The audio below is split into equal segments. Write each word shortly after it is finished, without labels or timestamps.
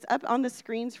up on the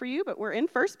screens for you, but we're in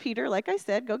 1 Peter. Like I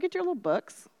said, go get your little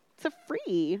books. It's a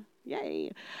free.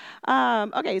 Yay.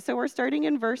 Okay, so we're starting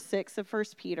in verse 6 of 1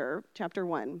 Peter chapter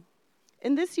 1.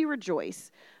 In this you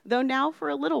rejoice, though now for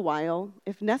a little while,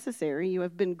 if necessary, you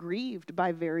have been grieved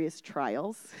by various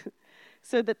trials,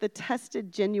 so that the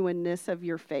tested genuineness of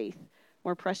your faith,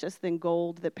 more precious than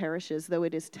gold that perishes, though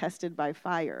it is tested by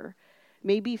fire,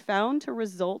 may be found to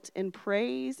result in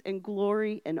praise and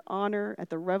glory and honor at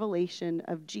the revelation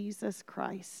of Jesus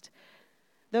Christ.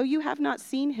 Though you have not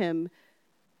seen him,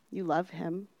 you love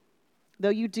him. Though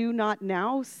you do not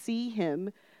now see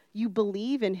him, you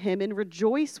believe in him and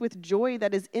rejoice with joy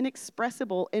that is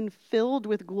inexpressible and filled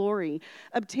with glory,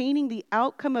 obtaining the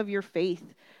outcome of your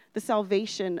faith, the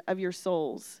salvation of your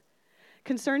souls.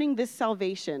 Concerning this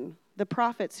salvation, the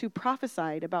prophets who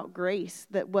prophesied about grace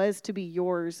that was to be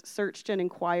yours searched and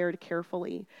inquired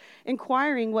carefully,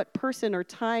 inquiring what person or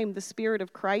time the Spirit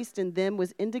of Christ in them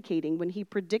was indicating when he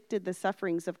predicted the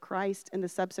sufferings of Christ and the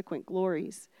subsequent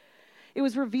glories. It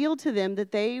was revealed to them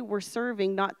that they were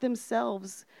serving not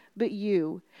themselves, but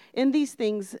you, in these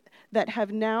things that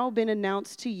have now been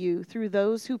announced to you through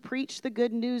those who preach the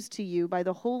good news to you by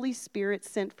the Holy Spirit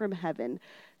sent from heaven,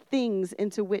 things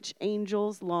into which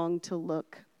angels long to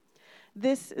look.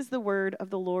 This is the word of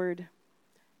the Lord.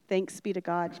 Thanks be to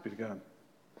God. Thanks be to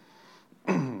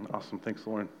God. Awesome. Thanks,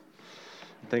 Lauren.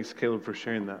 Thanks, Caleb, for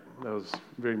sharing that. That was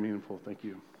very meaningful. Thank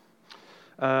you.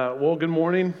 Well, good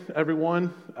morning,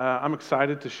 everyone. I'm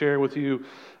excited to share with you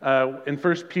in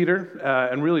 1 Peter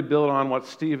and really build on what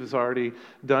Steve has already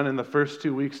done in the first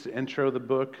 2 weeks to intro the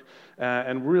book.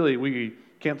 And really, we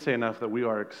can't say enough that we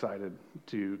are excited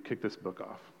to kick this book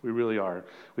off. We really are.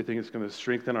 We think it's going to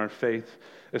strengthen our faith,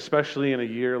 especially in a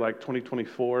year like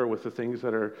 2024 with the things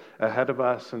that are ahead of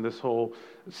us and this whole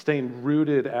staying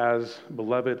rooted as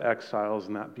beloved exiles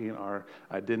and that being our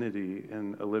identity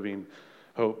in a living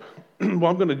hope. Well,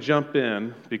 I'm going to jump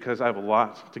in because I have a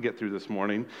lot to get through this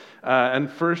morning.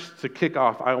 And first, to kick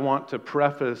off, I want to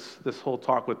preface this whole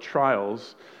talk with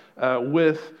trials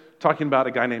with talking about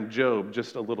a guy named Job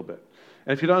just a little bit.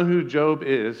 And if you don't know who Job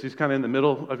is, he's kind of in the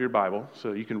middle of your Bible,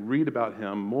 so you can read about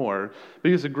him more.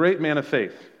 But he's a great man of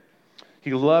faith.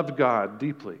 He loved God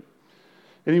deeply.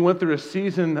 And he went through a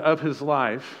season of his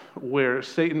life where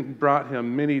Satan brought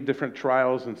him many different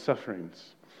trials and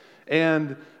sufferings.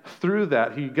 And through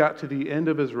that, he got to the end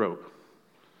of his rope.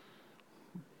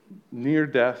 Near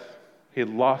death, he had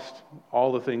lost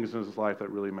all the things in his life that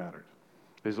really mattered.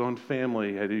 His own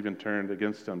family had even turned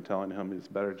against him, telling him it's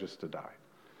better just to die.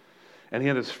 And he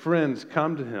had his friends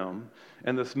come to him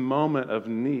in this moment of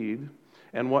need.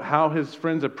 And how his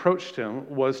friends approached him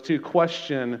was to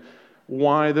question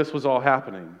why this was all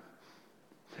happening.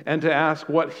 And to ask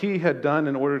what he had done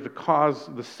in order to cause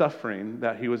the suffering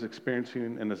that he was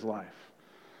experiencing in his life.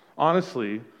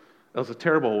 Honestly, that was a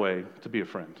terrible way to be a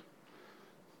friend.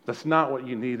 That's not what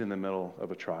you need in the middle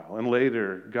of a trial. And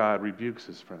later, God rebukes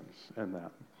his friends in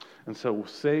that. And so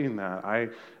saying that, I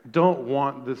don't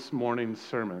want this morning's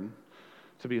sermon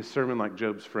to be a sermon like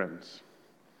Job's friends.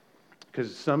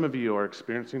 Because some of you are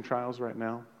experiencing trials right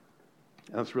now,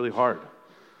 and it's really hard.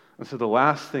 And so the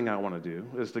last thing I want to do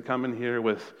is to come in here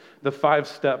with the 5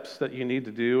 steps that you need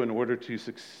to do in order to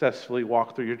successfully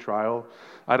walk through your trial.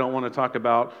 I don't want to talk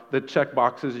about the check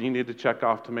boxes you need to check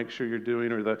off to make sure you're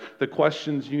doing, or the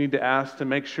questions you need to ask to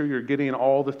make sure you're getting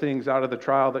all the things out of the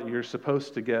trial that you're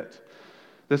supposed to get.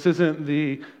 This isn't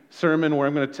the sermon where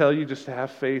I'm going to tell you just to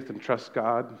have faith and trust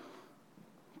God,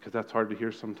 because that's hard to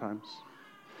hear sometimes.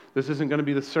 This isn't going to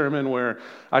be the sermon where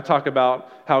I talk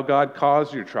about how God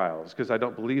caused your trials, because I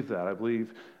don't believe that. I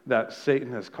believe that Satan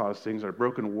has caused things, our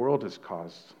broken world has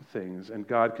caused things, and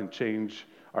God can change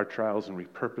our trials and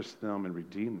repurpose them and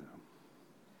redeem them.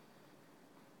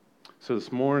 So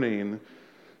this morning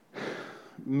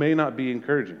may not be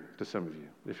encouraging to some of you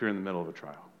if you're in the middle of a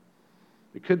trial.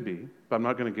 It could be, but I'm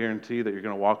not going to guarantee that you're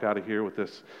going to walk out of here with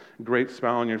this great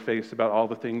smile on your face about all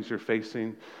the things you're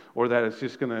facing, or that it's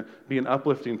just going to be an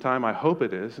uplifting time. I hope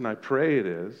it is, and I pray it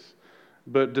is.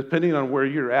 But depending on where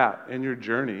you're at in your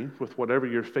journey with whatever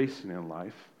you're facing in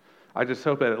life, I just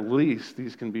hope that at least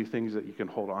these can be things that you can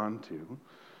hold on to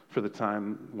for the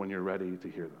time when you're ready to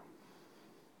hear them.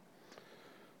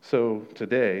 So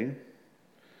today,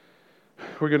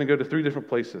 we're going to go to 3 different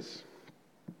places.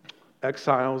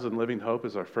 Exiles and Living Hope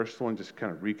is our first one, just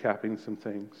kind of recapping some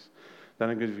things.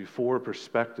 Then I'm going to give you 4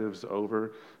 perspectives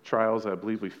over trials I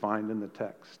believe we find in the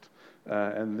text.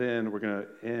 And then we're going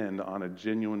to end on a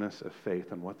genuineness of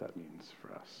faith and what that means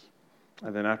for us.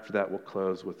 And then after that, we'll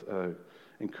close with an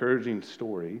encouraging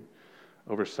story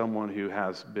over someone who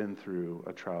has been through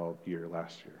a trial year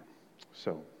last year.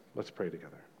 So let's pray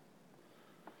together.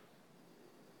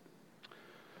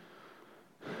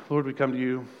 Lord, we come to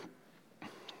you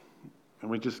and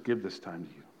we just give this time to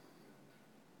you.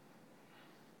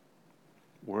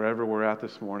 Wherever we're at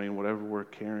this morning, whatever we're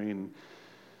carrying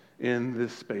in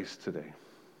this space today,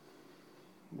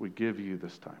 we give you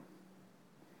this time.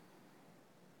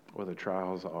 Whether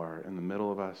trials are in the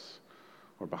middle of us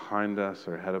or behind us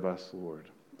or ahead of us, Lord,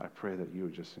 I pray that you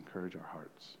would just encourage our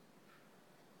hearts,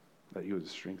 that you would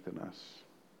strengthen us,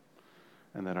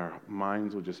 and that our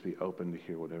minds would just be open to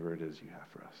hear whatever it is you have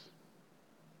for us.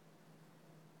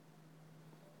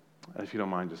 If you don't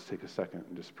mind, just take a second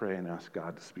and just pray and ask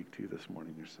God to speak to you this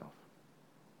morning yourself.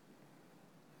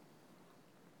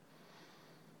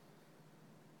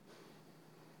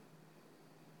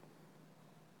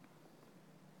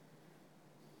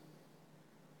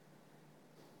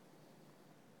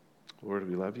 Lord,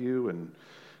 we love you and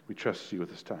we trust you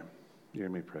with this time. Hear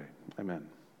me pray. Amen.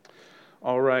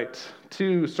 All right.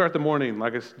 To start the morning,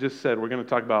 like I just said, we're going to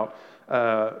talk about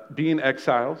being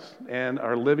exiles and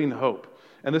our living hope.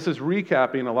 And this is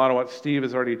recapping a lot of what Steve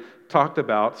has already talked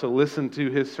about, so listen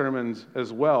to his sermons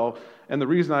as well. And the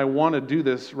reason I want to do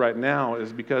this right now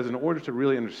is because in order to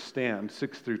really understand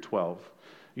 6 through 12,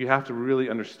 you have to really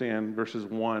understand verses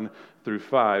 1 through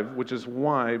 5, which is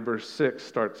why verse 6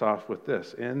 starts off with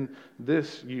this. In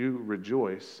this you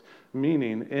rejoice,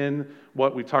 meaning in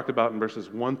what we talked about in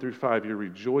verses 1 through 5, you're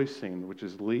rejoicing, which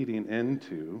is leading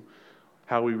into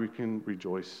how we can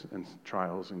rejoice in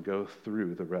trials and go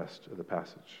through the rest of the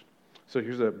passage. So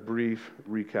here's a brief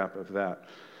recap of that.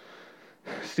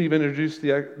 Steve introduced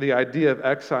the idea of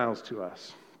exiles to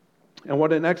us. And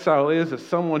what an exile is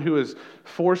someone who is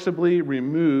forcibly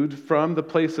removed from the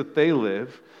place that they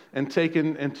live and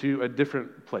taken into a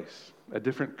different place, a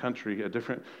different country, a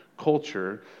different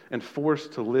culture, and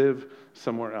forced to live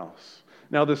somewhere else.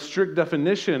 Now, the strict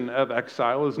definition of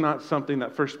exile is not something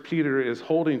that 1 Peter is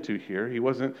holding to here.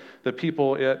 The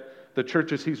people at the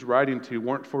churches he's writing to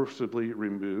weren't forcibly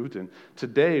removed. And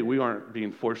today, we aren't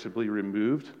being forcibly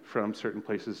removed from certain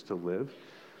places to live.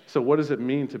 So what does it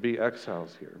mean to be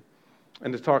exiles here?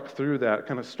 And to talk through that,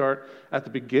 kind of start at the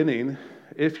beginning.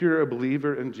 If you're a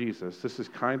believer in Jesus, this is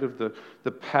kind of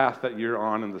the path that you're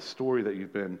on and the story that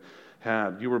you've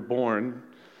had. You were born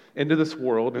into this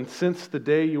world, and since the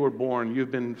day you were born,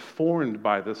 you've been formed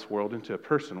by this world into a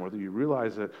person, whether you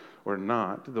realize it or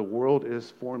not. The world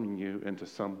is forming you into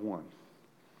someone.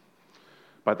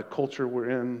 By the culture we're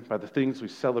in, by the things we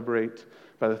celebrate,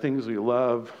 by the things we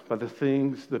love, by the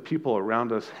things the people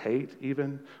around us hate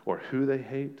even, or who they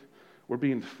hate. We're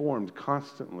being formed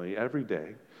constantly, every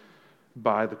day,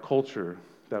 by the culture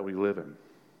that we live in.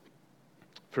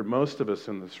 For most of us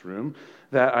in this room,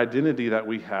 that identity that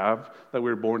we have, that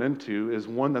we're born into, is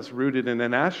one that's rooted in a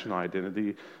national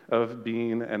identity of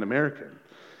being an American.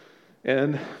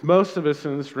 And most of us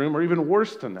in this room are even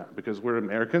worse than that, because we're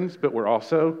Americans, but we're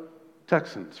also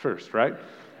Texans first, right?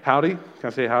 Howdy. Can I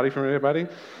say howdy from everybody?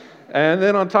 And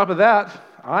then on top of that,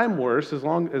 I'm worse as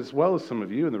well as some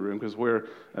of you in the room, because we're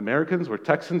Americans, we're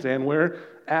Texans, and we're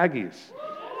Aggies.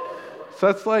 So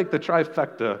that's like the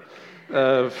trifecta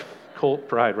of cult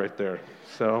pride right there.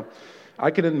 So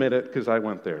I can admit it because I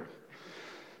went there.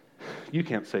 You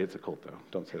can't say it's a cult, though.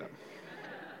 Don't say that.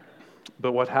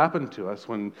 But what happened to us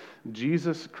when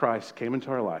Jesus Christ came into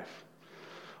our life,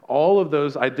 all of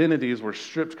those identities were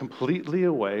stripped completely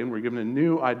away, and we're given a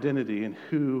new identity in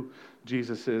who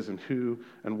Jesus is and who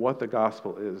and what the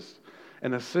gospel is.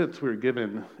 In a sense, we're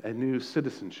given a new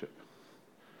citizenship.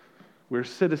 We're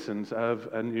citizens of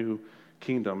a new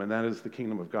kingdom, and that is the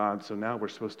kingdom of God. So now we're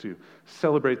supposed to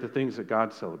celebrate the things that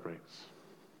God celebrates,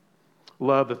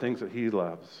 love the things that he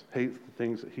loves, hate the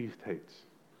things that he hates.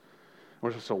 We're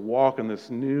supposed to walk in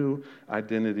this new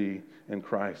identity in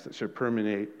Christ that should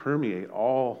permeate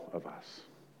all of us.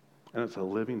 And it's a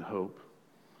living hope,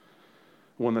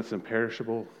 one that's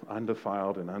imperishable,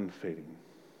 undefiled, and unfading.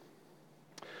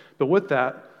 But with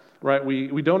that, right,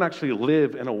 we don't actually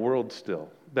live in a world still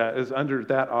that is under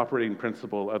that operating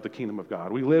principle of the kingdom of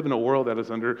God. We live in a world that is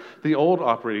under the old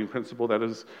operating principle, that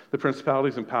is the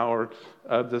principalities and power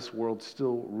of this world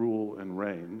still rule and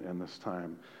reign in this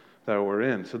time that we're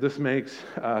in. So this makes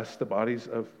us the body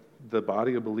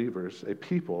of believers, a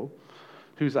people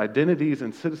whose identities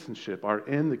and citizenship are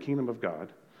in the kingdom of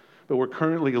God, but we're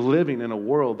currently living in a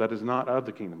world that is not of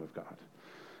the kingdom of God.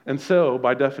 And so,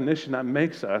 by definition, that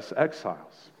makes us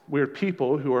exiles. We're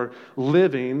people who are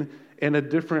living in a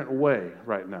different way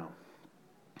right now,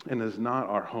 and is not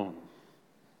our home,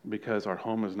 because our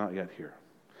home is not yet here.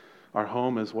 Our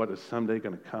home is what is someday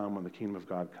going to come when the kingdom of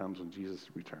God comes, when Jesus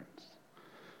returns.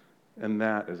 And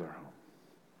that is our home.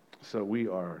 So we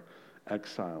are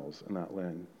exiles in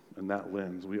that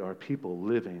lens. We are people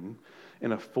living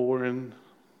in a foreign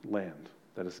land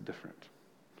that is different.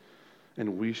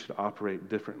 And we should operate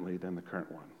differently than the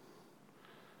current one.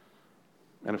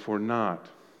 And if we're not,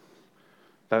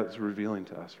 that's revealing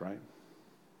to us, right?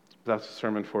 That's a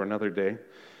sermon for another day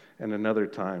and another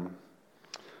time.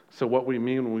 So what we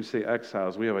mean when we say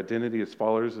exiles, we have identity as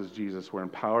followers of Jesus. We're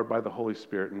empowered by the Holy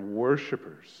Spirit and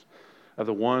worshipers of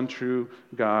the one true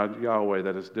God, Yahweh,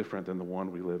 that is different than the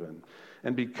one we live in.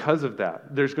 And because of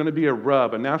that, there's going to be a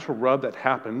natural rub that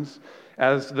happens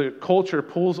as the culture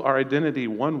pulls our identity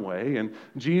one way, and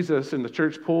Jesus and the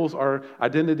church pulls our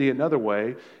identity another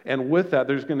way. And with that,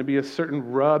 there's going to be a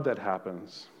certain rub that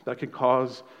happens that can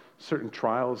cause certain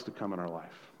trials to come in our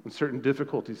life and certain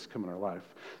difficulties to come in our life.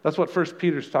 That's what 1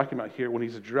 Peter's talking about here when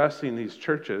he's addressing these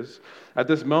churches. At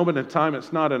this moment in time,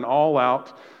 it's not an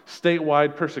all-out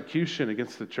statewide persecution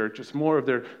against the church. It's more of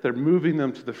they're moving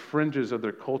them to the fringes of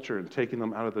their culture and taking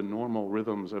them out of the normal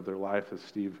rhythms of their life, as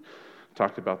Steve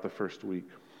talked about the first week.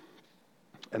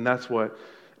 And that's what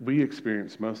we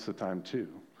experience most of the time too.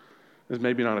 There's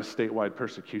maybe not a statewide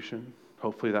persecution.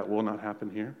 Hopefully that will not happen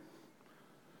here.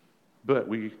 But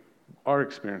we are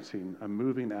experiencing a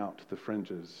moving out to the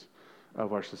fringes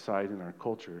of our society and our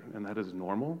culture, and that is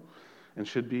normal and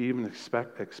should be even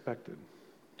expected.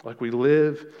 Like we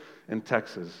live in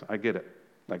Texas, I get it,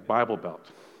 like Bible Belt,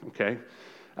 okay?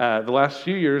 The last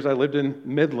few years I lived in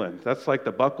Midland. That's like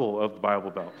the buckle of the Bible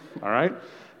Belt, all right?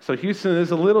 So Houston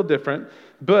is a little different,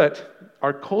 but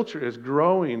our culture is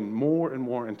growing more and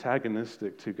more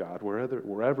antagonistic to God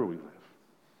wherever we live,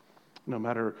 no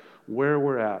matter where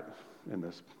we're at in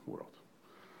this world.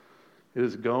 It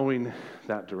is going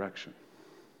that direction.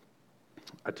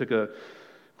 I took a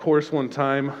course one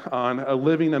time on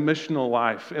living a missional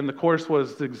life, and the course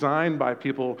was designed by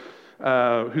people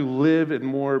who live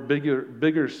in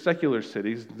bigger secular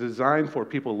cities, designed for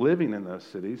people living in those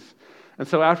cities. And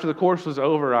so after the course was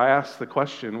over, I asked the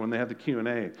question when they had the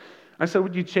Q&A. I said,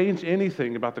 would you change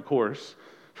anything about the course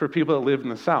for people that live in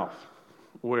the South,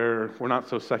 where we're not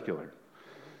so secular?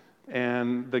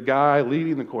 And the guy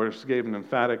leading the course gave an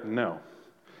emphatic no.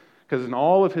 Because in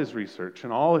all of his research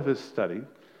and all of his study,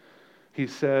 he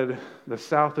said the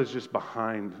South is just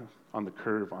behind on the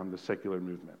curve on the secular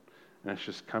movement. And it's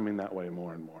just coming that way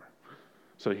more and more.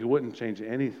 So he wouldn't change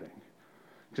anything.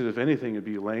 Because if anything, it'd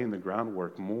be laying the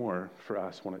groundwork more for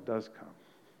us when it does come.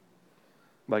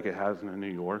 Like it has in New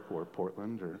York or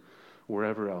Portland or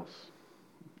wherever else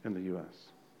in the U.S.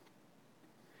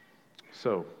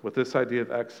 So, with this idea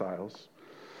of exiles,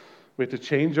 we have to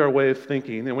change our way of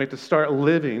thinking, and we have to start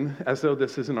living as though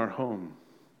this isn't our home.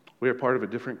 We are part of a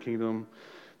different kingdom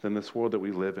than this world that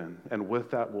we live in. And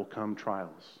with that will come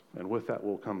trials. And with that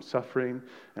will come suffering.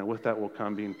 And with that will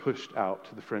come being pushed out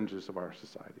to the fringes of our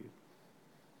society.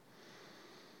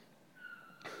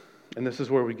 And this is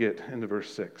where we get into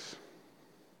verse 6.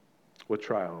 With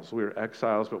trials. We are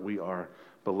exiles, but we are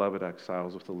beloved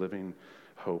exiles with a living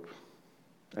hope.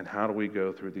 And how do we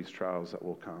go through these trials that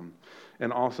will come?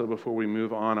 And also, before we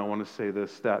move on, I want to say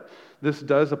this, that this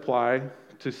does apply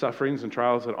to sufferings and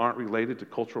trials that aren't related to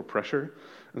cultural pressure.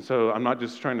 And so I'm not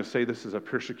just trying to say this is a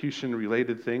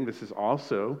persecution-related thing. This is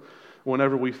also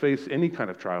whenever we face any kind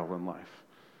of trial in life.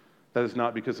 That is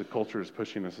not because the culture is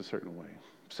pushing us a certain way.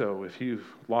 So if you've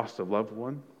lost a loved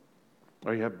one,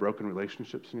 or you have broken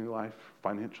relationships in your life,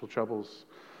 financial troubles,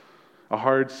 a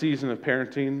hard season of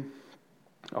parenting,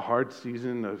 a hard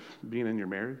season of being in your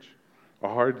marriage, a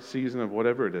hard season of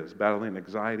whatever it is, battling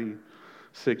anxiety,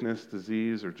 sickness,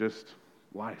 disease, or just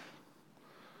life.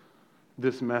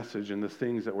 This message and the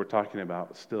things that we're talking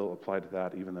about still apply to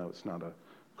that, even though it's not a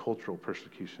cultural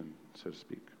persecution, so to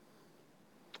speak.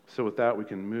 So with that, we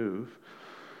can move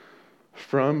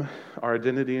from our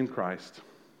identity in Christ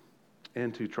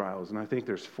into trials. And I think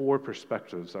there's 4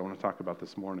 perspectives I want to talk about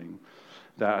this morning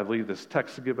that I believe this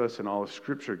text to give us and all of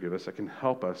Scripture give us that can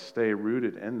help us stay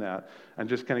rooted in that and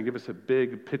just kind of give us a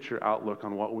big picture outlook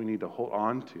on what we need to hold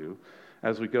on to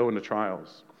as we go into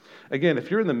trials. Again, if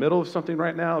you're in the middle of something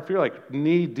right now, if you're like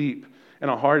knee deep in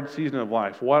a hard season of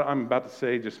life, what I'm about to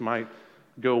say just might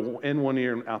go in one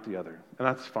ear and out the other, and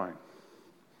that's fine.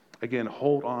 Again,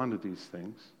 hold on to these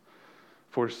things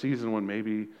for a season when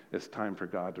maybe it's time for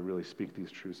God to really speak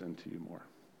these truths into you more,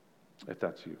 if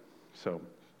that's you. So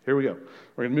here we go.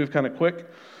 We're going to move kind of quick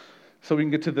so we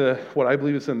can get to what I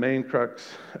believe is the main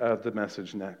crux of the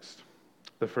message next.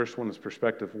 The first one is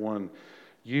perspective 1.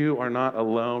 You are not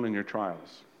alone in your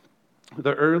trials.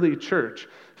 The early church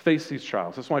faced these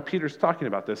trials. That's why Peter's talking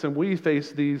about this. And we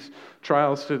face these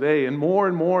trials today. And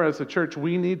more as a church,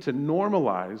 we need to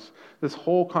normalize this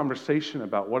whole conversation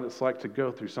about what it's like to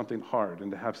go through something hard and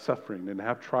to have suffering and to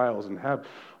have trials and have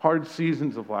hard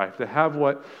seasons of life, to have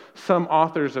what some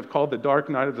authors have called the dark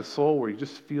night of the soul, where you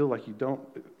just feel like you don't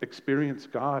experience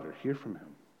God or hear from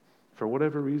Him for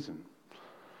whatever reason.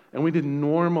 And we didn't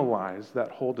normalize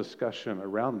that whole discussion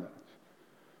around that.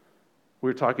 We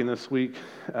were talking this week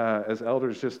as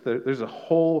elders, just there's a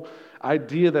whole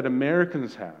idea that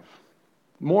Americans have,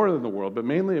 more than the world, but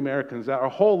mainly Americans, that our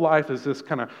whole life is this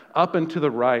kind of up and to the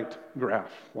right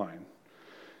graph line.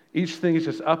 Each thing is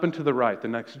just up and to the right. The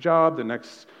next job, the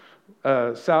next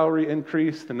salary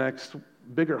increase, the next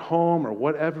bigger home, or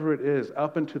whatever it is,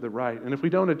 up and to the right. And if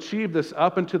we don't achieve this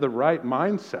up and to the right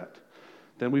mindset,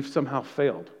 then we've somehow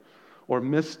failed or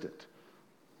missed it.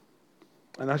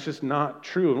 And that's just not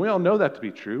true. And we all know that to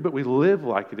be true, but we live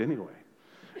like it anyway.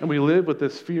 And we live with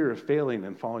this fear of failing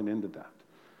and falling into that.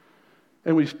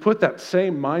 And we've put that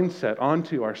same mindset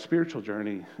onto our spiritual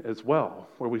journey as well,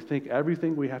 where we think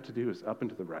everything we have to do is up and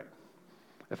to the right.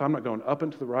 If I'm not going up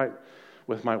and to the right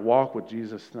with my walk with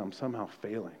Jesus, then I'm somehow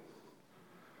failing.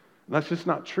 And that's just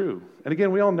not true. And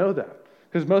again, we all know that,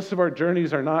 because most of our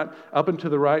journeys are not up and to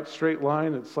the right, straight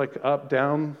line. It's like up,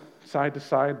 down, side to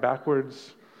side,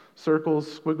 backwards,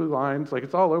 circles, squiggly lines, like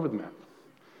it's all over the map.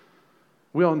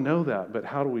 We all know that, but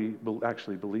how do we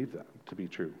actually believe that to be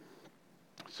true?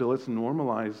 So let's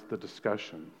normalize the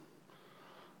discussion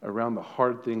around the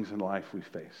hard things in life we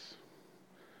face.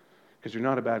 Because you're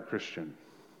not a bad Christian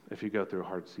if you go through a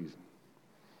hard season.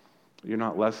 You're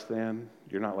not less than,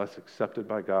 you're not less accepted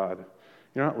by God,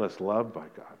 you're not less loved by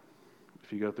God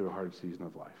if you go through a hard season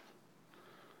of life.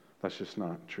 That's just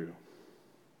not true.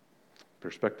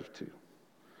 Perspective 2.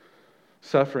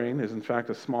 Suffering is, in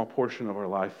fact, a small portion of our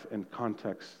life in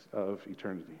context of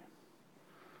eternity.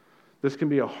 This can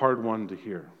be a hard one to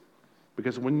hear,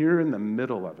 because when you're in the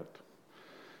middle of it,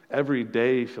 every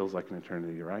day feels like an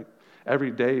eternity, right?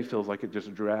 Every day feels like it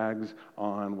just drags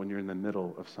on when you're in the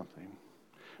middle of something.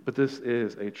 But this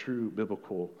is a true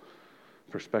biblical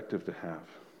perspective to have.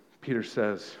 Peter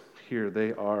says here,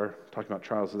 they are, talking about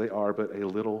trials, they are but a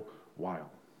little while.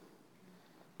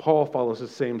 Paul follows the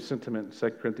same sentiment in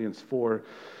 2 Corinthians 4.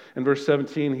 In verse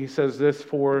 17, he says this,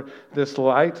 "For this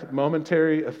light,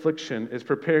 momentary affliction is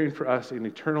preparing for us an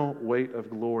eternal weight of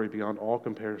glory beyond all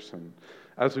comparison,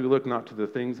 as we look not to the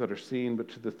things that are seen, but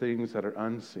to the things that are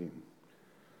unseen.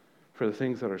 For the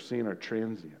things that are seen are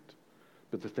transient,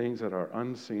 but the things that are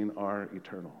unseen are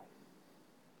eternal."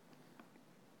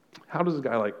 How does a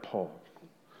guy like Paul,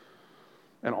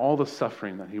 and all the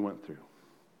suffering that he went through,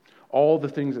 all the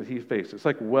things that he faced, it's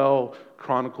like well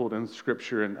chronicled in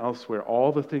Scripture and elsewhere,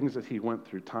 all the things that he went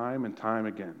through time and time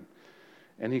again.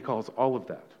 And he calls all of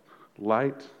that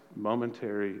light,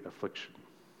 momentary affliction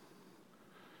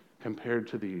compared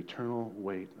to the eternal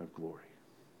weight of glory.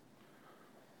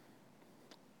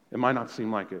 It might not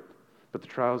seem like it, but the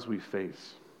trials we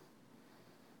face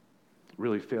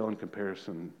really fail in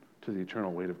comparison to the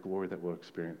eternal weight of glory that we'll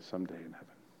experience someday in heaven.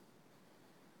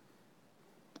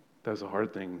 That's a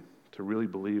hard thing to really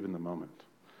believe in the moment.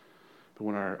 But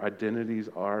when our identities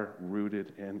are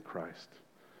rooted in Christ,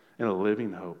 in a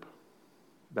living hope,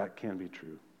 that can be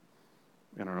true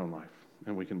in our own life,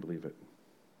 and we can believe it.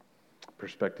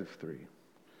 Perspective 3.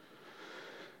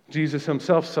 Jesus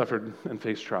himself suffered and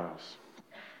faced trials.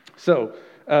 So,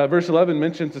 verse 11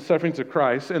 mentions the sufferings of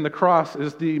Christ, and the cross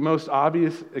is the most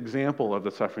obvious example of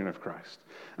the suffering of Christ.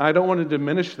 And I don't want to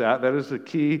diminish that. That is the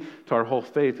key to our whole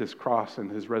faith, his cross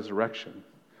and his resurrection.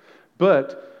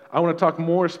 But I want to talk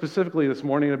more specifically this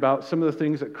morning about some of the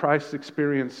things that Christ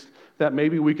experienced that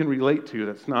maybe we can relate to,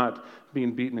 that's not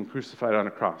being beaten and crucified on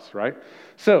a cross, right?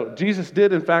 So, Jesus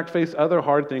did, in fact, face other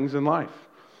hard things in life.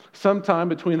 Sometime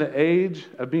between the age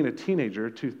of being a teenager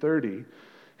to 30,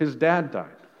 his dad died,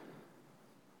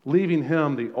 leaving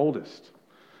him the oldest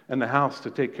in the house to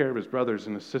take care of his brothers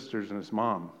and his sisters and his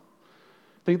mom.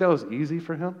 Think that was easy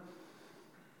for him?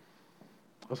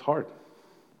 It was hard.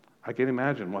 I can't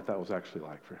imagine what that was actually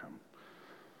like for him.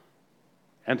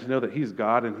 And to know that he's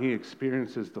God and he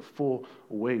experiences the full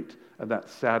weight of that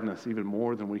sadness even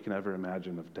more than we can ever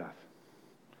imagine of death.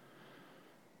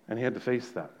 And he had to face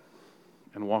that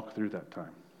and walk through that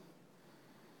time.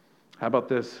 How about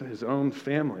this? His own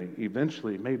family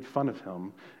eventually made fun of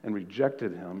him and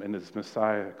rejected him in his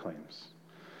Messiah claims.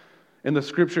 In the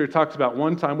Scripture, it talks about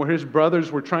one time where his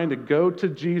brothers were trying to go to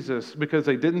Jesus because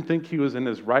they didn't think he was in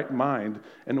his right mind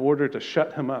in order to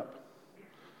shut him up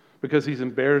because he's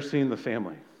embarrassing the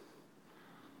family.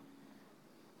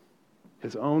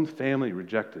 His own family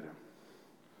rejected him.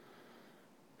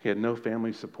 He had no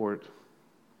family support.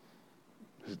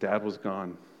 His dad was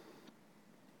gone.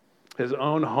 His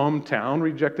own hometown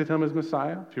rejected him as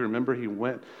Messiah. If you remember, he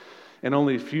went, and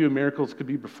only a few miracles could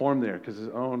be performed there because his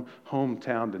own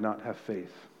hometown did not have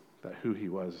faith that who he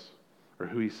was, or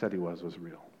who he said he was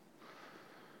real.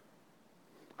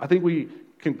 I think we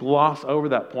can gloss over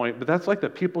that point, but that's like the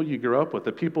people you grew up with,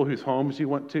 the people whose homes you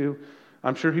went to.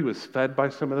 I'm sure he was fed by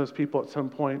some of those people at some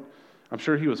point. I'm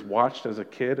sure he was watched as a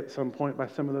kid at some point by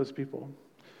some of those people,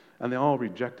 and they all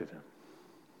rejected him.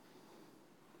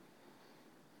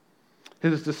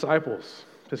 His disciples,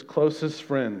 his closest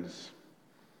friends,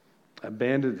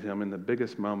 abandoned him in the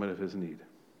biggest moment of his need.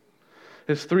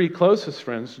 His three closest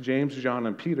friends, James, John,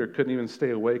 and Peter, couldn't even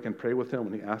stay awake and pray with him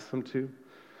when he asked them to.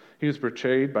 He was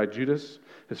betrayed by Judas.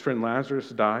 His friend Lazarus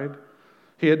died.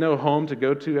 He had no home to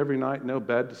go to every night, no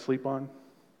bed to sleep on.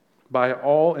 By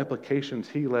all implications,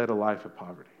 he led a life of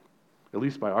poverty, at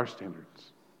least by our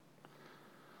standards.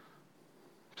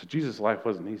 So Jesus' life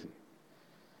wasn't easy.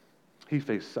 He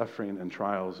faced suffering and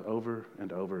trials over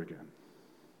and over again.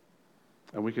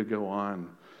 And we could go on,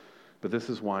 but this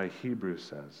is why Hebrews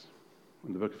says,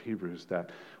 in the book of Hebrews, that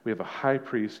we have a high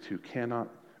priest who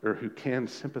can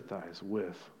sympathize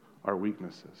with our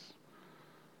weaknesses,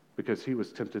 because he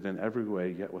was tempted in every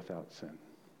way, yet without sin.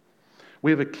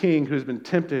 We have a king who's been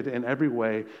tempted in every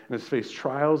way and has faced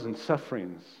trials and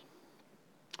sufferings.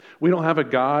 We don't have a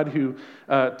God who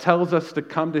tells us to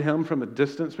come to him from a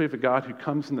distance. We have a God who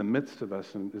comes in the midst of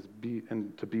us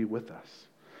and to be with us.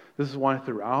 This is why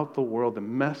throughout the world, the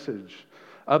message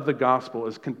of the gospel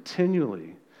is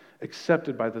continually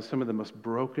accepted by some of the most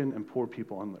broken and poor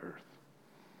people on the earth.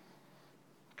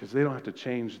 Because they don't have to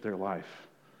change their life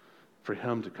for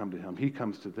him to come to him. He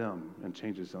comes to them and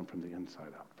changes them from the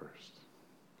inside out first.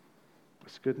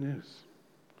 It's good news.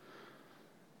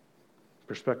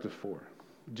 Perspective 4.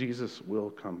 Jesus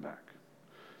will come back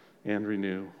and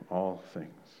renew all things.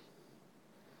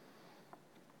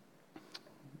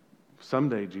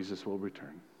 Someday Jesus will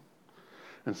return.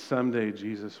 And someday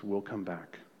Jesus will come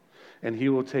back. And he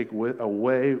will take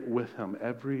away with him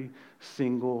every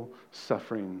single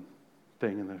suffering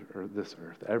thing in this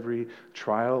earth. Every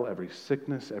trial, every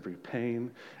sickness, every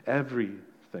pain,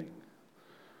 everything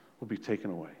will be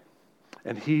taken away.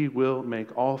 And he will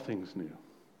make all things new.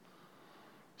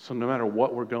 So no matter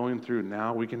what we're going through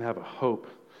now, we can have a hope.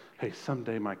 Hey,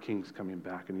 someday my king's coming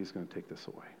back and he's going to take this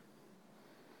away.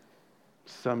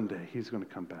 Someday he's going to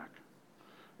come back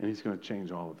and he's going to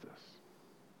change all of this.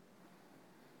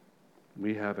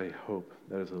 We have a hope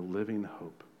that is a living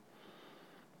hope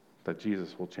that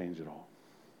Jesus will change it all.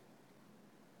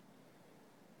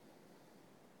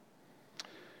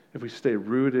 If we stay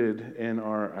rooted in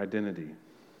our identity,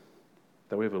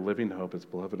 that we have a living hope as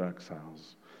beloved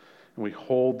exiles, and we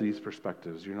hold these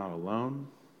perspectives, you're not alone.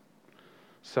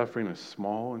 Suffering is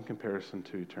small in comparison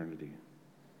to eternity.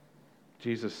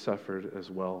 Jesus suffered as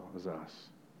well as us,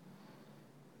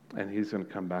 and he's going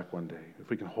to come back one day. If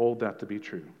we can hold that to be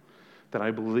true, then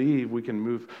I believe we can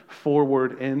move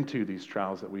forward into these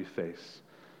trials that we face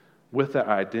with that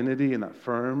identity and that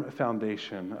firm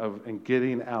foundation and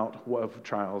getting out of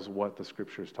trials what the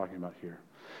Scripture is talking about here.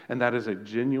 And that is a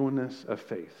genuineness of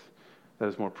faith that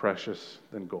is more precious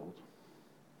than gold.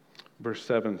 Verse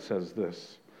 7 says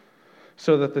this,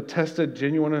 so that the tested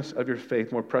genuineness of your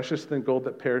faith, more precious than gold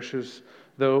that perishes,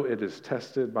 though it is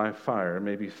tested by fire,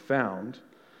 may be found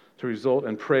to result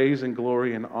in praise and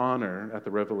glory and honor at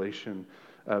the revelation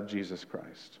of Jesus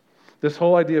Christ. This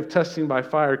whole idea of testing by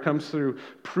fire comes through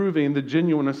proving the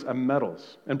genuineness of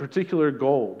metals, in particular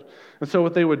gold. And so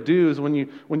what they would do is when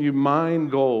you mine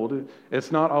gold,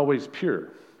 it's not always pure.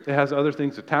 It has other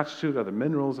things attached to it, other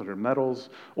minerals, other metals,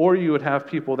 or you would have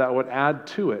people that would add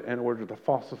to it in order to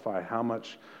falsify how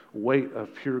much weight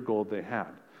of pure gold they had.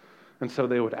 And so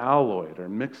they would alloy it or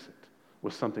mix it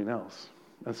with something else.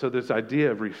 And so this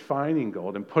idea of refining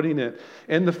gold and putting it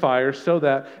in the fire so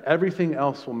that everything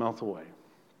else will melt away.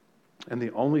 And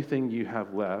the only thing you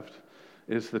have left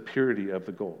is the purity of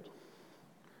the gold.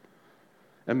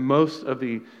 And most of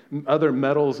the other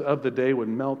metals of the day would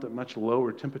melt at much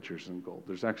lower temperatures than gold.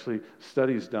 There's actually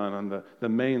studies done on the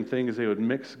main thing is they would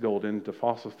mix gold in to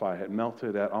falsify it,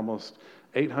 melted at almost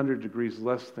 800 degrees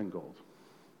less than gold.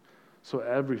 So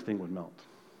everything would melt.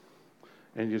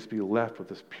 And you'd just be left with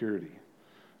this purity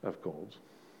of gold.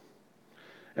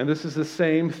 And this is the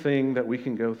same thing that we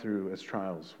can go through as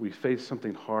trials. We face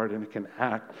something hard and it can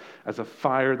act as a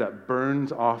fire that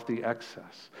burns off the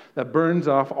excess, that burns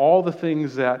off all the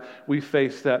things that we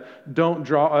face that don't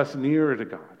draw us nearer to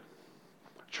God.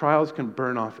 Trials can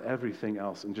burn off everything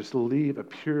else and just leave a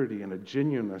purity and a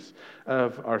genuineness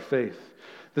of our faith.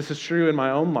 This is true in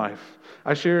my own life.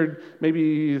 I shared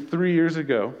maybe 3 years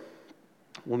ago,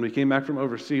 when we came back from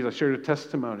overseas, I shared a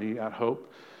testimony at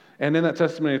Hope. And in that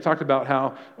testimony, I talked about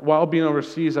how while being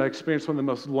overseas, I experienced one of the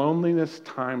most loneliest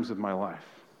times of my life,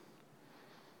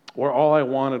 where all I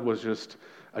wanted was just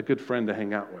a good friend to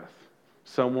hang out with,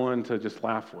 someone to just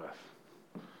laugh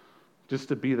with, just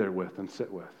to be there with and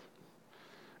sit with.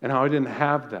 And how I didn't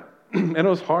have that. And it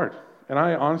was hard. And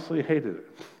I honestly hated it.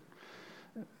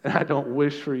 And I don't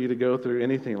wish for you to go through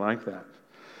anything like that.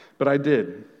 But I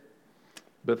did.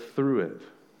 But through it,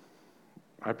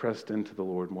 I pressed into the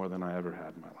Lord more than I ever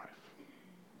had in my life.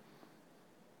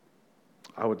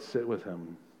 I would sit with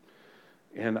him.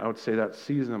 And I would say that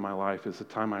season of my life is the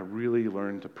time I really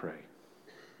learned to pray.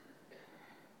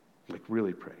 Like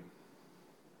really pray.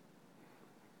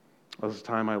 It was the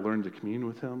time I learned to commune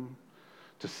with him,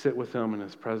 to sit with him in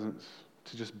his presence,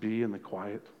 to just be in the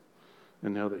quiet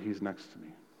and know that he's next to me.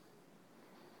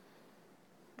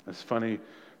 It's funny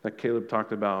that Caleb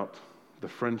talked about the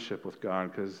friendship with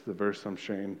God, because the verse I'm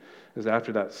sharing is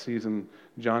after that season,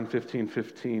 John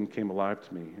 15:15 came alive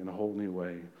to me in a whole new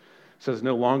way. It says,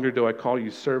 "No longer do I call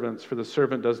you servants, for the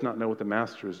servant does not know what the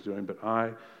master is doing, but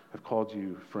I have called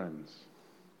you friends."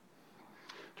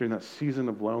 During that season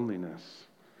of loneliness,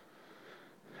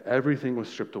 everything was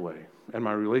stripped away, and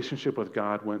my relationship with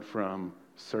God went from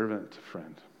servant to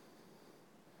friend.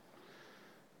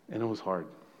 And it was hard,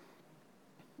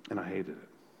 and I hated it.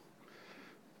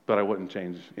 But I wouldn't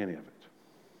change any of it,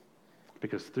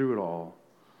 because through it all,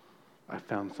 I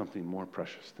found something more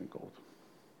precious than gold.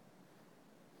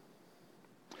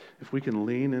 If we can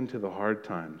lean into the hard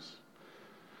times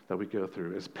that we go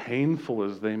through, as painful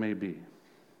as they may be,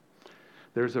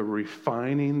 there's a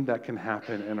refining that can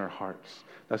happen in our hearts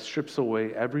that strips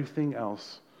away everything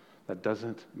else that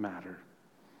doesn't matter.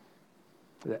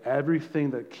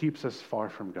 Everything that keeps us far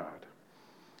from God.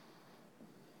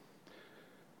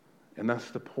 And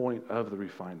that's the point of the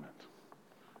refinement,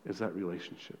 is that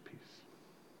relationship piece.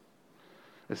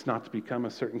 It's not to become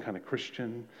a certain kind of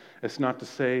Christian. It's not to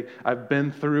say, I've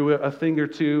been through a thing or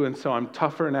two, and so I'm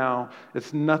tougher now.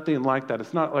 It's nothing like that.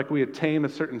 It's not like we attain a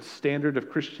certain standard of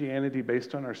Christianity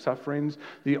based on our sufferings.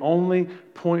 The only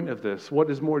point of this, what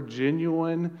is more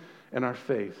genuine in our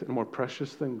faith and more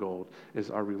precious than gold, is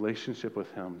our relationship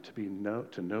with him.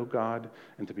 To know God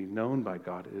and to be known by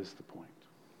God is the point.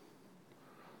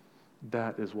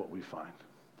 That is what we find.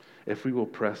 If we will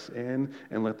press in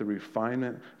and let the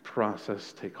refinement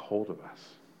process take hold of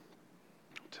us,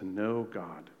 to know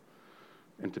God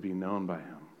and to be known by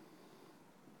him,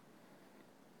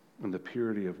 and the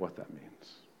purity of what that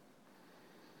means.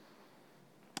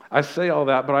 I say all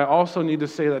that, but I also need to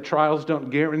say that trials don't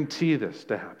guarantee this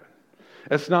to happen.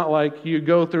 It's not like you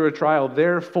go through a trial,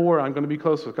 therefore I'm going to be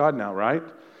close with God now, right?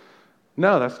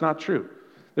 No, that's not true.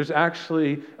 There's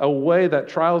actually a way that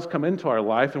trials come into our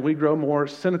life and we grow more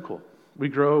cynical. We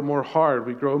grow more hard.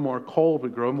 We grow more cold. We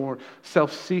grow more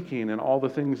self-seeking in all the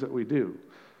things that we do.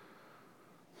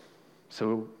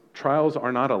 So trials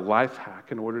are not a life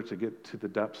hack in order to get to the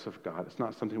depths of God. It's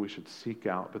not something we should seek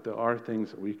out, but there are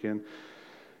things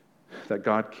that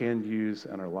God can use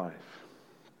in our life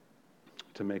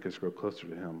to make us grow closer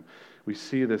to him. We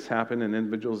see this happen in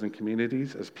individuals and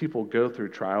communities. As people go through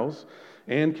trials,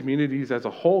 and communities as a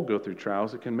whole go through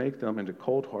trials, it can make them into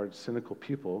cold, hard, cynical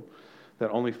people that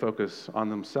only focus on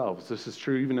themselves. This is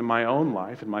true even in my own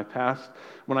life, in my past.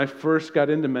 When I first got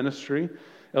into ministry,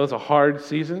 it was a hard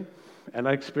season, and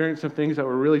I experienced some things that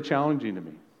were really challenging to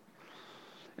me.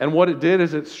 And what it did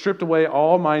is it stripped away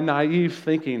all my naive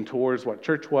thinking towards what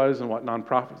church was and what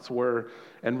nonprofits were,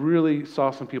 and really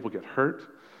saw some people get hurt.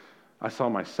 I saw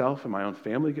myself and my own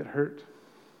family get hurt.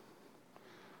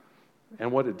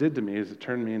 And what it did to me is it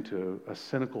turned me into a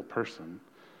cynical person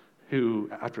who,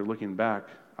 after looking back,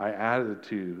 I added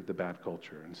to the bad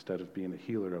culture instead of being a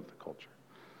healer of the culture.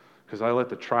 Because I let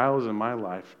the trials in my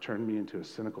life turn me into a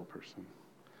cynical person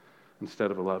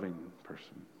instead of a loving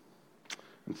person.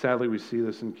 And sadly, we see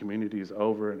this in communities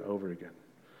over and over again.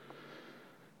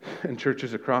 In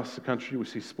churches across the country, we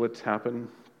see splits happen.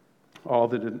 All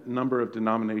the number of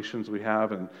denominations we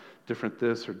have, and different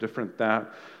this or different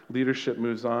that. Leadership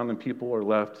moves on, and people are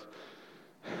left,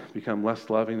 become less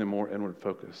loving and more inward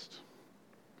focused.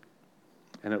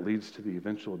 And it leads to the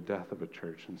eventual death of a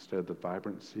church instead of the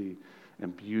vibrancy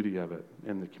and beauty of it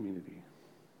in the community.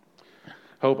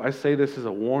 Hope, I say this as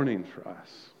a warning for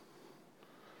us.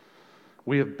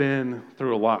 We have been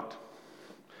through a lot.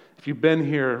 If you've been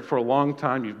here for a long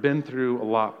time, you've been through a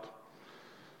lot.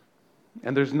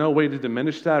 And there's no way to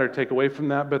diminish that or take away from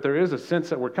that, but there is a sense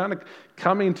that we're kind of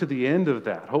coming to the end of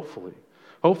that, hopefully.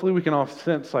 Hopefully we can all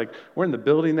sense like we're in the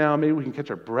building now. Maybe we can catch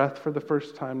our breath for the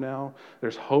first time now.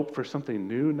 There's hope for something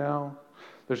new now.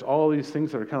 There's all these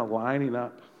things that are kind of lining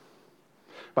up.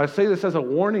 But I say this as a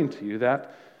warning to you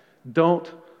that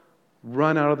don't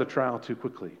run out of the trial too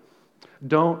quickly.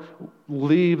 Don't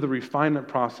leave the refinement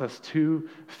process too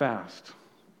fast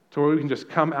to where we can just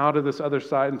come out of this other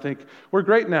side and think, we're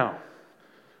great now.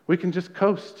 We can just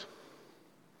coast.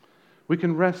 We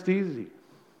can rest easy.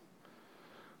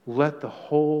 Let the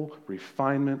whole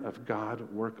refinement of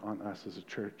God work on us as a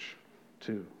church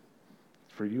too,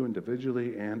 for you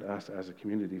individually and us as a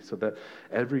community, so that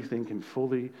everything can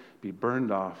fully be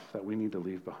burned off that we need to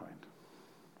leave behind.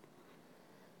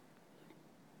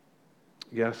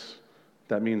 Yes,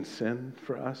 that means sin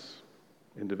for us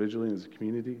individually and as a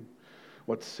community.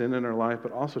 What's sin in our life,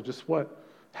 but also just what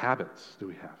habits do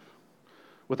we have?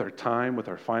 With our time, with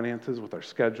our finances, with our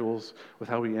schedules, with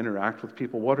how we interact with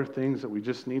people, what are things that we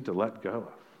just need to let go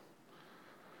of?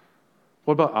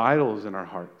 What about idols in our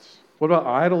hearts? What about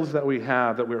idols that we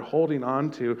have that we're holding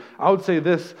on to? I would say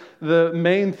this, the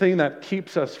main thing that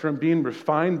keeps us from being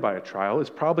refined by a trial is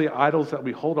probably idols that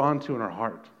we hold on to in our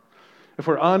heart. If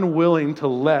we're unwilling to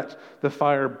let the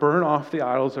fire burn off the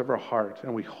idols of our heart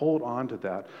and we hold on to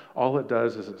that, all it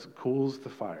does is it cools the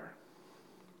fire.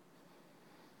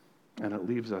 And it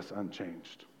leaves us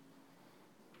unchanged,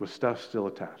 with stuff still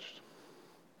attached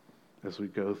as we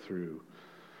go through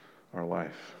our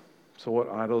life. So what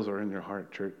idols are in your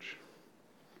heart, church?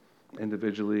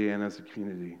 Individually and as a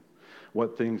community.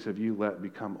 What things have you let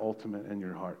become ultimate in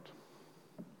your heart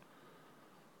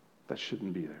that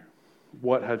shouldn't be there?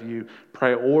 What have you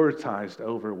prioritized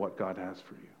over what God has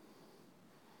for you?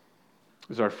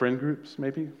 Is our friend groups,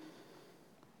 maybe?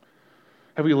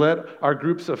 Have we let our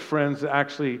groups of friends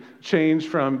actually change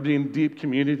from being deep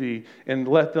community and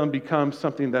let them become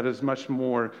something that is much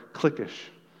more cliquish?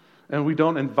 And we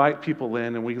don't invite people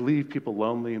in and we leave people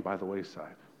lonely and by the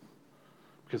wayside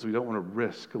because we don't want to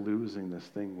risk losing this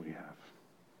thing we have.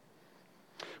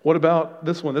 What about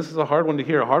this one? This is a hard one to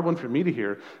hear, a hard one for me to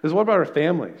hear, is what about our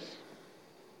families?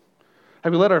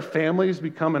 Have we let our families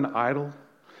become an idol?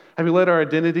 Have we let our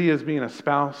identity as being a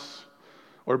spouse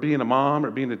or being a mom or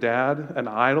being a dad an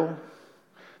idol?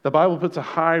 The Bible puts a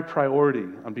high priority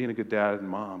on being a good dad and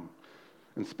mom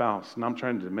and spouse, and I'm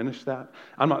trying to diminish that.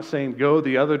 I'm not saying go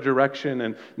the other direction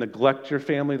and neglect your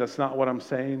family. That's not what I'm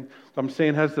saying. I'm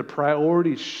saying has the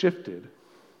priorities shifted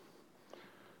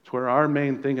to where our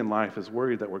main thing in life is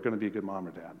worried that we're going to be a good mom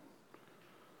or dad.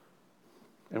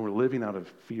 And we're living out of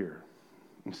fear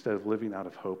instead of living out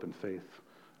of hope and faith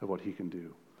of what he can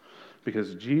do.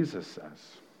 Because Jesus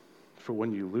says, for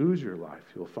when you lose your life,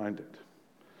 you'll find it.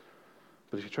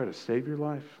 But if you try to save your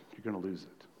life, you're going to lose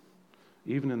it,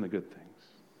 even in the good things.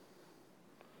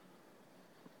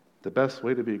 The best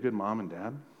way to be a good mom and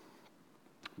dad,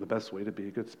 the best way to be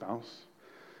a good spouse,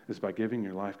 is by giving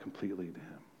your life completely to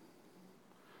him.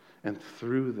 And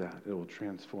through that, it will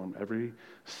transform every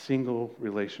single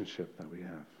relationship that we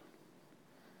have.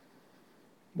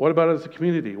 What about as a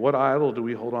community? What idol do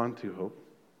we hold on to, Hope?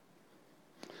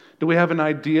 Do we have an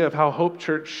idea of how Hope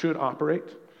Church should operate?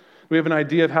 Do we have an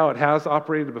idea of how it has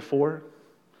operated before?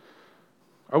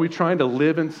 Are we trying to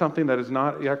live in something that is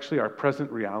not actually our present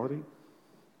reality?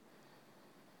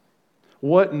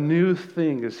 What new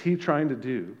thing is he trying to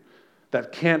do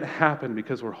that can't happen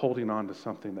because we're holding on to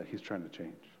something that he's trying to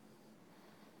change?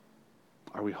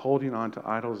 Are we holding on to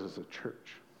idols as a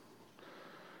church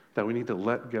that we need to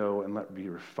let go and let be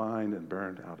refined and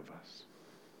burned out of us?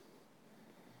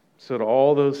 So to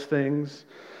all those things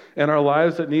in our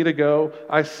lives that need to go,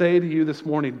 I say to you this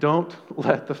morning, don't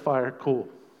let the fire cool.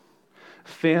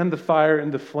 Fan the fire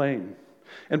into flame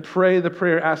and pray the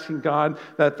prayer asking God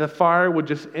that the fire would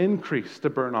just increase to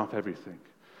burn off everything.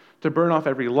 To burn off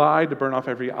every lie, to burn off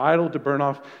every idol, to burn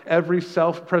off every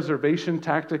self-preservation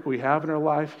tactic we have in our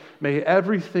life. May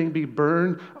everything be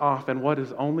burned off, and what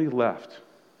is only left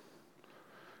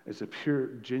is a pure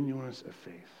genuineness of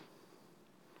faith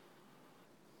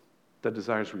that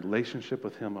desires relationship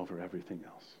with him over everything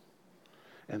else.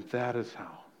 And that is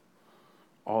how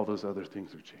all those other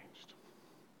things are changed.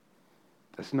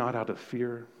 It's not out of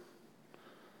fear.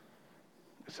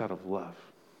 It's out of love.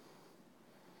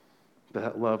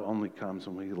 That love only comes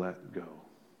when we let go.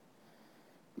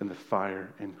 And the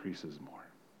fire increases more.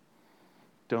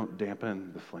 Don't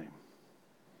dampen the flame.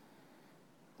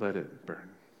 Let it burn.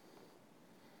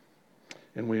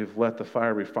 And we have let the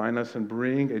fire refine us and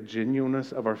bring a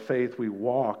genuineness of our faith. We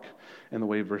walk in the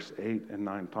way verse 8 and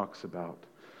 9 talks about.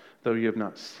 Though you have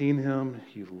not seen him,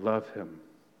 you love him.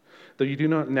 Though you do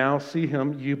not now see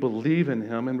him, you believe in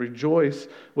him and rejoice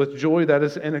with joy that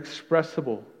is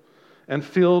inexpressible and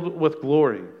filled with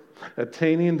glory,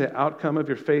 attaining the outcome of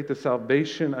your faith, the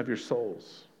salvation of your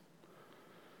souls.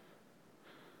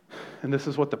 And this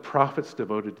is what the prophets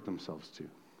devoted themselves to.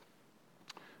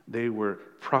 They were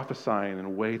prophesying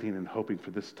and waiting and hoping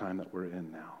for this time that we're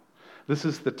in now. This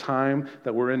is the time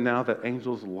that we're in now that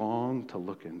angels long to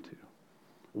look into,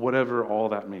 whatever all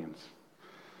that means.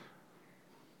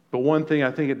 But one thing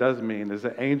I think it does mean is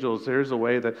that angels, there's a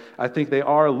way that I think they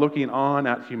are looking on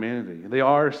at humanity. They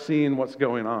are seeing what's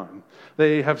going on.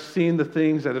 They have seen the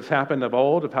things that have happened of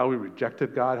old, of how we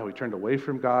rejected God, how we turned away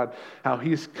from God, how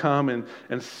he's come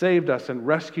and saved us and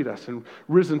rescued us and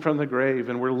risen from the grave.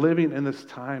 And we're living in this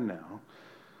time now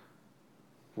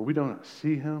where we don't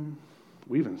see him,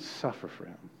 we even suffer for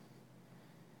him.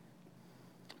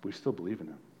 We still believe in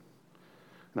him.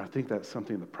 And I think that's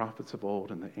something the prophets of old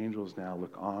and the angels now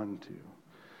look on to.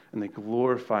 And they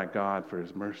glorify God for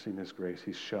his mercy and his grace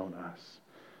he's shown us.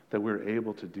 That we're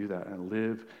able to do that and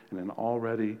live in an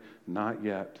already not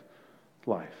yet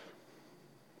life.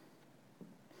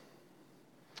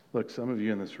 Look, some of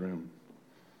you in this room,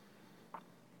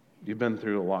 you've been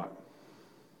through a lot.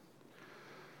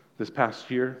 This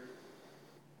past year,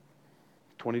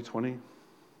 2020,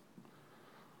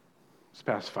 this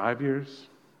past 5 years,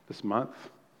 this month,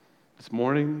 this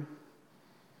morning,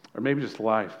 or maybe just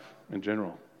life in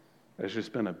general, has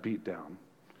just been a beat down.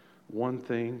 One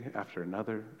thing after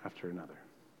another after another.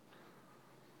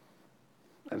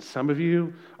 And some of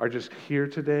you are just here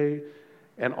today,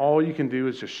 and all you can do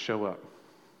is just show up.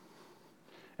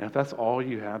 And if that's all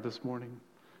you have this morning,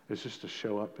 is just to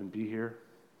show up and be here,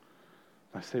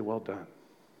 I say, well done.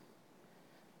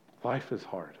 Life is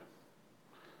hard.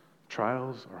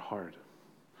 Trials are hard.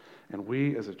 And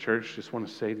we as a church just want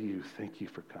to say to you, thank you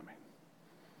for coming.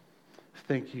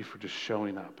 Thank you for just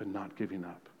showing up and not giving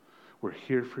up. We're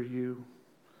here for you.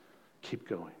 Keep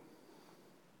going.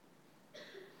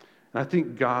 And I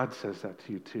think God says that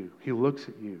to you too. He looks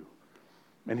at you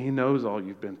and he knows all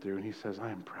you've been through and he says, I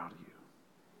am proud of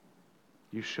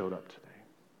you. You showed up today.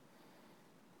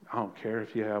 I don't care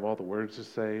if you have all the words to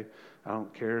say. I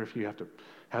don't care if you have to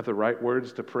have the right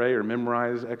words to pray or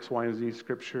memorize X, Y, and Z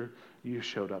scripture. You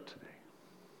showed up today.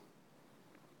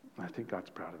 And I think God's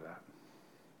proud of that.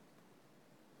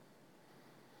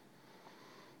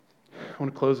 I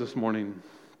want to close this morning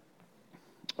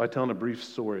by telling a brief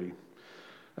story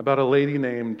about a lady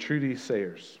named Trudy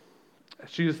Sayers.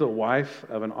 She is the wife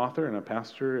of an author and a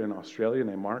pastor in Australia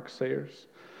named Mark Sayers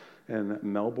in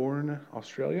Melbourne,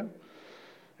 Australia.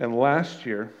 And last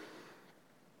year,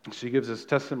 she gives us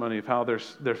testimony of how their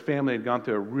family had gone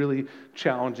through a really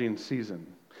challenging season.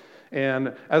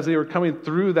 And as they were coming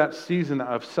through that season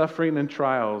of suffering and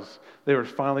trials, they were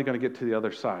finally going to get to the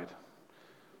other side.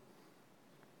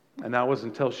 And that was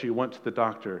until she went to the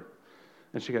doctor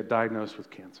and she got diagnosed with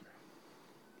cancer.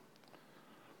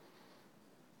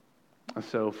 And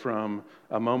so from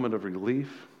a moment of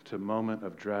relief to a moment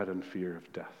of dread and fear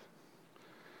of death.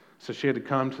 So she had to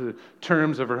come to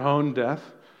terms of her own death.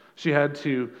 She had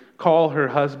to call her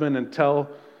husband and tell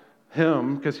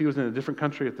him, because he was in a different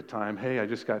country at the time, hey, I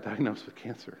just got diagnosed with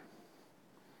cancer.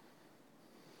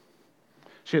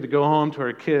 She had to go home to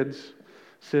her kids,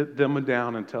 sit them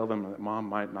down and tell them that mom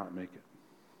might not make it.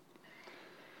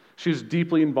 She was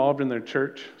deeply involved in their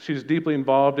church. She was deeply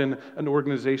involved in an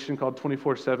organization called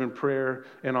 24/7 Prayer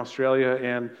in Australia,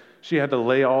 and she had to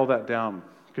lay all that down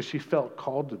because she felt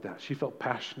called to that. She felt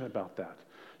passionate about that.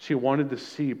 She wanted to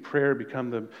see prayer become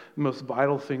the most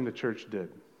vital thing the church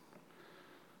did.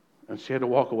 And she had to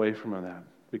walk away from that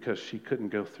because she couldn't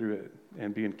go through it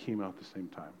and be in chemo at the same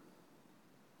time.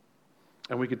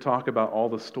 And we could talk about all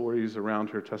the stories around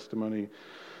her testimony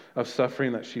of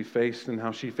suffering that she faced and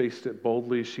how she faced it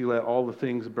boldly. She let all the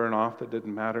things burn off that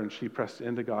didn't matter, and she pressed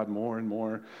into God more and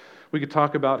more. We could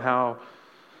talk about how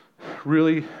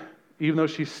really, even though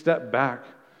she stepped back,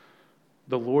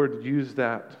 the Lord used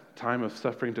that time of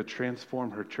suffering to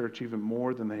transform her church even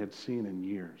more than they had seen in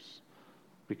years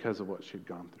because of what she'd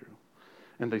gone through.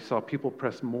 And they saw people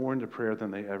press more into prayer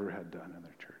than they ever had done in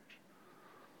their church.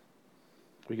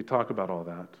 We could talk about all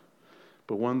that.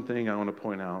 But one thing I want to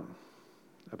point out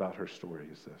about her story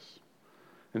is this.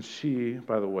 And she,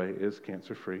 by the way, is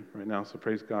cancer-free right now, so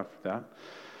praise God for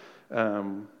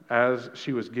that. As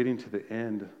she was getting to the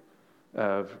end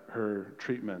of her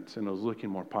treatments and was looking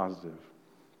more positive,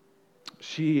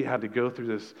 she had to go through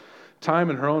this time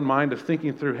in her own mind of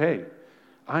thinking through, hey,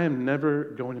 I am never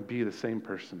going to be the same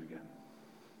person again.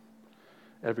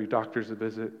 Every doctor's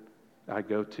visit I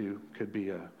go to could be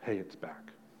a, hey, it's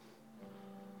back.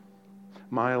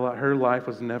 her life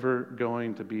was never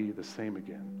going to be the same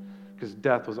again, because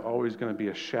death was always going to be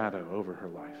a shadow over her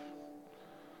life.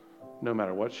 No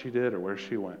matter what she did or where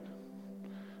she went,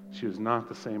 she was not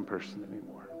the same person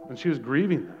anymore. And she was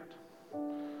grieving that.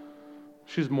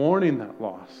 She was mourning that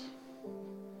loss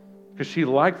because she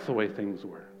liked the way things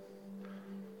were.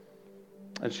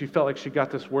 And she felt like she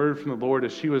got this word from the Lord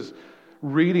as she was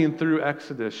reading through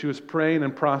Exodus. She was praying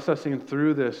and processing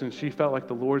through this, and she felt like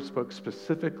the Lord spoke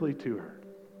specifically to her.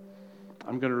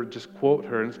 I'm going to just quote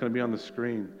her, and it's going to be on the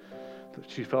screen.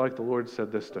 She felt like the Lord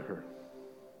said this to her.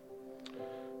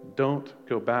 Don't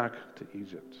go back to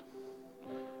Egypt.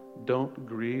 Don't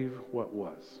grieve what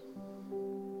was.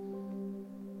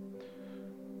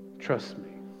 Trust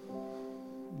me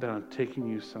that I'm taking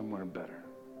you somewhere better.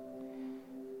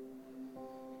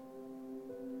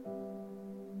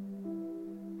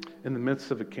 In the midst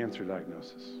of a cancer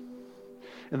diagnosis,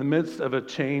 in the midst of a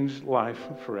changed life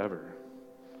forever,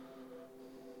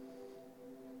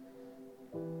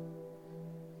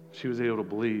 she was able to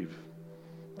believe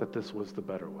that this was the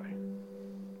better way.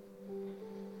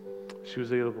 She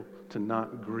was able to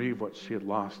not grieve what she had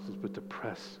lost, but to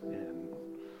press in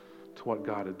to what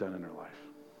God had done in her life.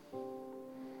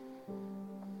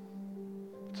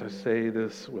 So I say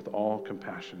this with all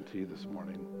compassion to you this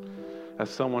morning. As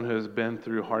someone who has been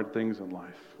through hard things in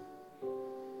life,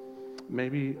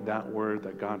 maybe that word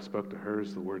that God spoke to her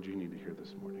is the word you need to hear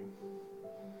this morning.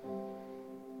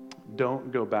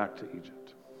 Don't go back to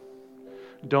Egypt.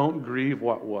 Don't grieve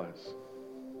what was.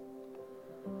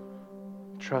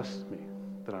 Trust me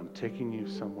that I'm taking you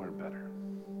somewhere better.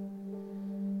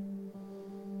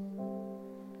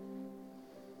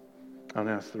 I'm going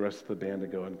to ask the rest of the band to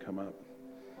go and come up.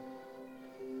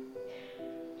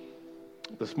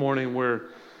 This morning we're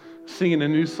singing a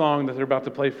new song that they're about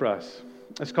to play for us.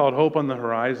 It's called Hope on the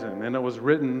Horizon, and it was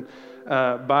written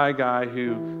by a guy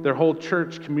who their whole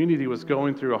church community was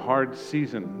going through a hard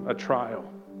season, a trial.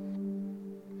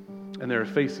 And they were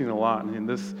facing a lot, and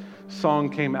this song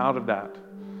came out of that.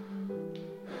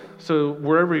 So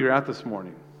wherever you're at this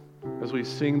morning, as we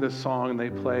sing this song and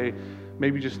they play,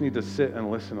 maybe you just need to sit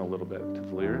and listen a little bit to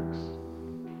the lyrics.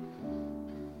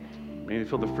 Maybe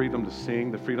feel the freedom to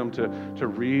sing, the freedom to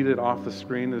read it off the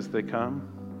screen as they come.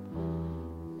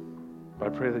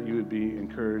 But I pray that you would be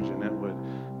encouraged and it would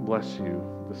bless you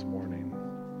this morning.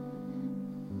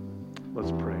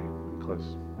 Let's pray and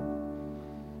close.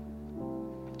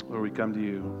 Lord, we come to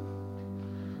you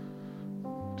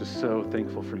just so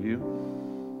thankful for you,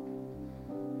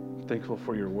 thankful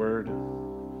for your word,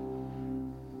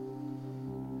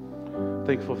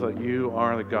 thankful that you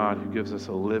are the God who gives us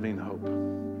a living hope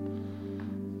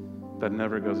that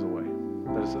never goes away,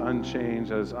 that is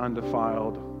unchanged, that is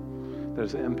undefiled, that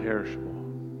is imperishable.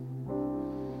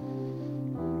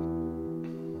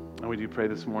 And we do pray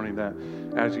this morning that,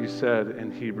 as you said in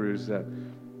Hebrews, that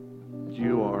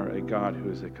you are a God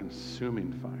who is a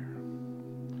consuming fire.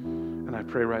 And I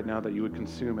pray right now that you would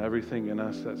consume everything in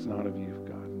us that's not of you,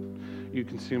 God. You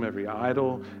consume every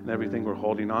idol and everything we're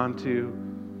holding on to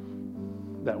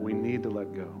that we need to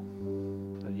let go,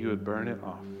 that you would burn it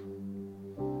off.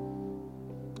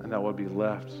 And that what would be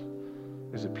left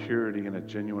is a purity and a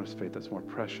genuine faith that's more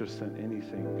precious than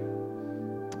anything.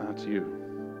 That's you.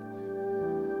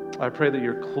 I pray that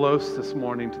you're close this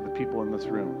morning to the people in this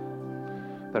room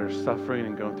that are suffering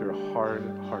and going through a hard,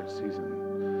 hard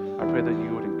season. I pray that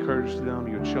you would encourage them,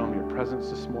 you would show them your presence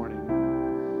this morning,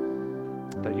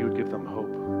 that you would give them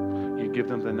hope. You'd give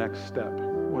them the next step,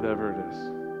 whatever it is.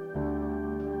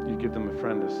 You'd give them a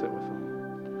friend to sit with them.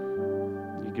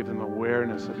 You give them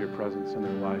awareness of your presence in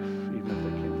their life, even if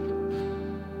they can't feel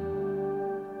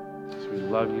it. So we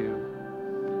love you.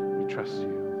 We trust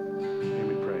you.